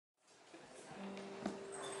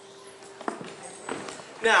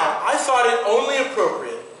Now, I thought it only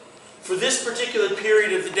appropriate for this particular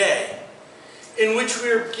period of the day in which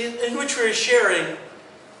we are sharing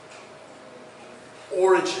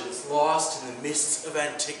origins lost in the mists of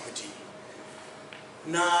antiquity,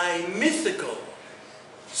 nigh mythical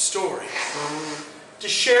stories, to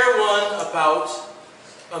share one about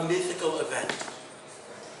a mythical event.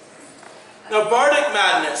 Now, Bardic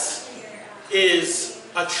Madness is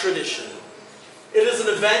a tradition. It is an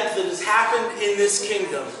event that has happened in this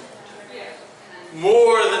kingdom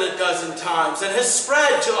more than a dozen times and has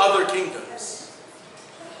spread to other kingdoms.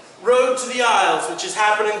 Road to the Isles, which is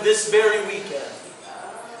happening this very weekend.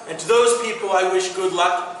 And to those people, I wish good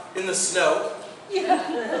luck in the snow.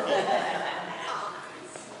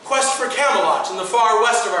 Quest for Camelot in the far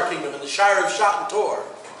west of our kingdom, in the Shire of Shot and Tor.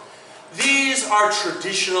 These are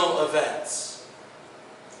traditional events.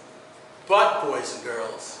 But, boys and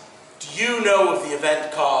girls, do you know of the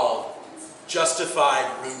event called Justified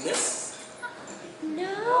Rudeness?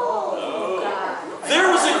 No.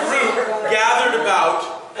 There was a group gathered about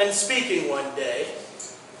and speaking one day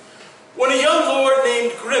when a young lord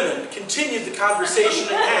named Grimond continued the conversation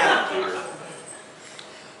at hand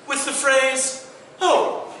with the phrase,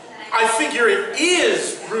 "Oh, I figure it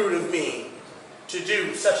is rude of me to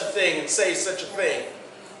do such a thing and say such a thing.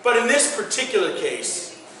 But in this particular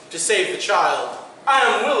case, to save the child, I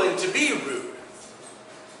am willing to be rude."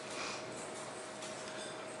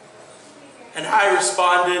 And I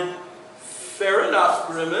responded, "Fair enough,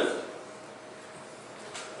 Grimond.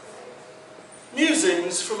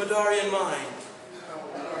 Musings from a Dahrien mind."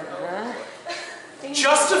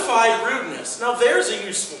 Justified rudeness. Now there's a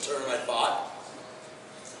useful term, I thought.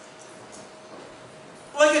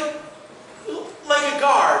 Like a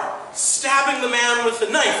guard stabbing the man with the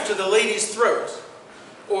knife to the lady's throat.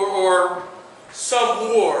 Or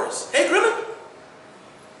some wars. Hey, Grimond?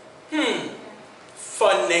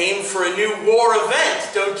 Fun name for a new war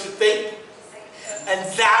event, don't you think? And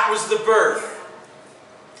that was the birth.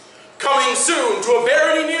 Coming soon to a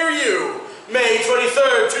barony near you, May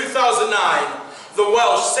 23rd, 2009. The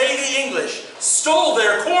Welsh say the English stole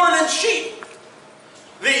their corn and sheep.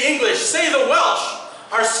 The English say the Welsh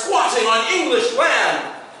are squatting on English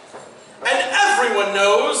land. And everyone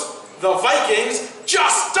knows the Vikings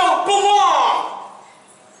just don't belong.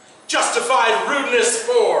 Justified Rudeness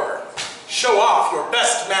 4. Show off your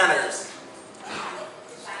best manners.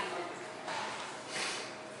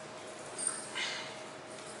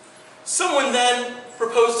 Someone then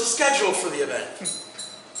proposed a schedule for the event.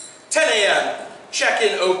 10 a.m.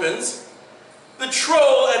 check-in opens. The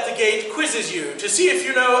troll at the gate quizzes you to see if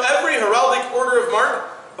you know every heraldic order of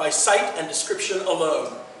mark by sight and description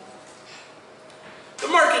alone. The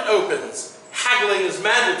market opens. Haggling is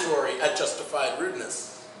mandatory at Justified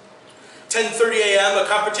Rudeness. 10:30 a.m. a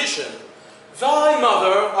competition. Thy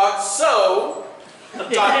mother art so... ...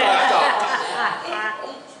 11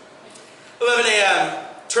 a.m.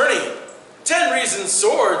 tourney. 10 reasons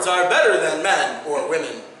swords are better than men or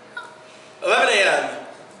women. 11 a.m.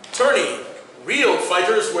 tourney. Real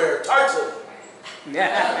fighters wear tartan.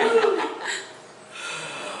 11:30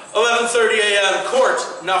 a.m. court.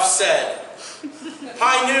 Nuff said.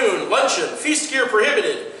 High noon. Luncheon. Feast gear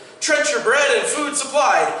prohibited. Trench your bread and food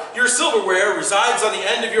supplied. Your silverware resides on the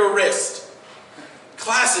end of your wrist.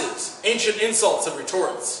 Classes. Ancient insults and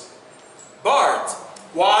retorts. Bards.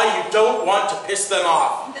 Why you don't want to piss them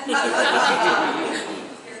off.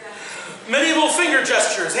 Medieval finger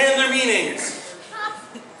gestures and their meanings.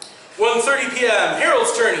 1:30 p.m.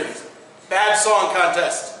 Herald's tourneys. Bad song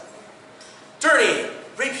contest. Tourney.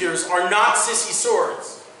 Rapiers are not sissy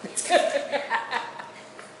swords.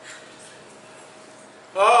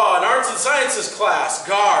 Oh, an arts and sciences class.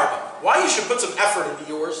 Garb. Why you should put some effort into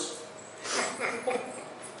yours.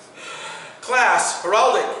 Class,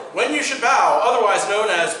 heraldic, when you should bow, otherwise known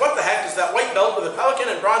as, what the heck does that white belt with a pelican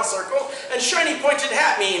and bronze circle and shiny pointed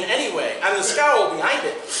hat mean anyway, and the scowl behind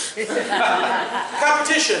it?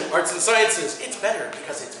 Competition, arts and sciences, it's better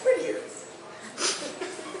because it's prettier.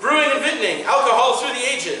 Brewing and vintning, alcohol through the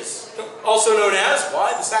ages, also known as,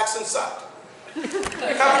 why the Saxons sucked.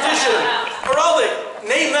 Competition, heraldic,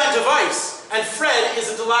 name that device, and Fred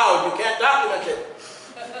isn't allowed, you can't document it.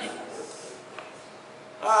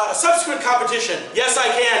 Subsequent competition. Yes, I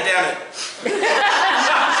can, damn it. 3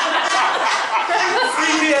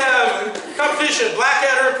 p.m. Competition.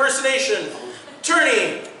 Blackadder impersonation.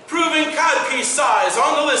 Tourney. Proving codpiece size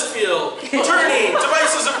on the list field. Tourney.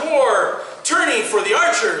 Devices of war. Tourney for the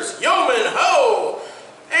archers. Yeoman ho.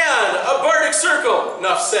 And a bardic circle.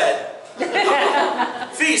 Enough said.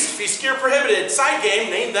 Feast. Feast gear prohibited. Side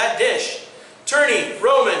game. Name that dish. Tourney.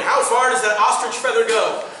 Roman. How far does that ostrich feather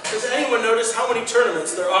go? Does anyone notice how many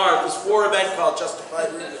tournaments there are at this war event called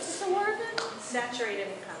Justified Rudeness? Is this a war event? Saturated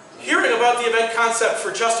in content. Hearing about the event concept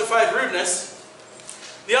for Justified Rudeness,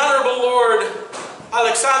 the Honorable Lord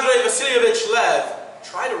Alexandre Vasilievich Lev,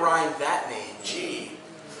 try to rhyme that name, gee,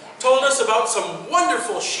 told us about some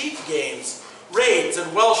wonderful sheep games, raids,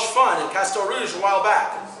 and Welsh fun in Castel Rouge a while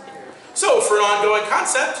back. So, for an ongoing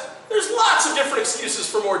concept, there's lots of different excuses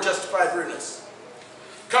for more Justified Rudeness.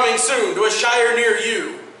 Coming soon to a shire near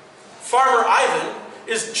you, Farmer Ivan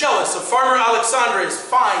is jealous of Farmer Alexandre's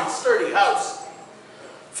fine, sturdy house.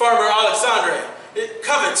 Farmer Alexandre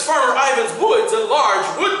covets Farmer Ivan's woods and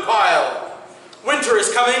large wood pile. Winter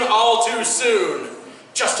is coming all too soon.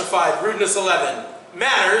 Justified Rudeness 11.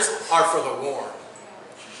 Manners are for the warm.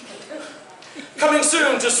 Coming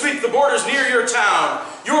soon to sweep the borders near your town.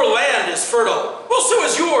 Your land is fertile. Well, so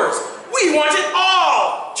is yours. We want it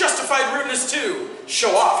all. Justified Rudeness 2.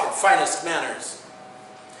 Show off your finest manners.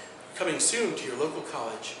 Coming soon to your local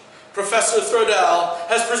college, Professor Throdell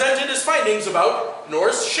has presented his findings about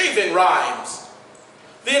Norse shaving rhymes.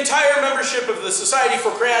 The entire membership of the Society for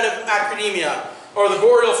Creative Academia, or the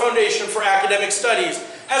Boreal Foundation for Academic Studies,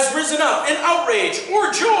 has risen up in outrage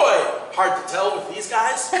or joy. Hard to tell with these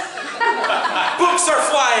guys. Books are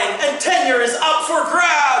flying and tenure is up for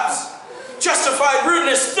grabs. Justified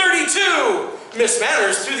Rudeness 32, Miss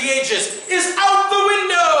Manners through the ages, is out the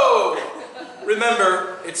window.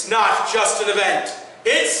 Remember, it's not just an event.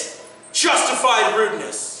 It's Justified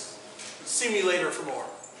Rudeness. See me later for more.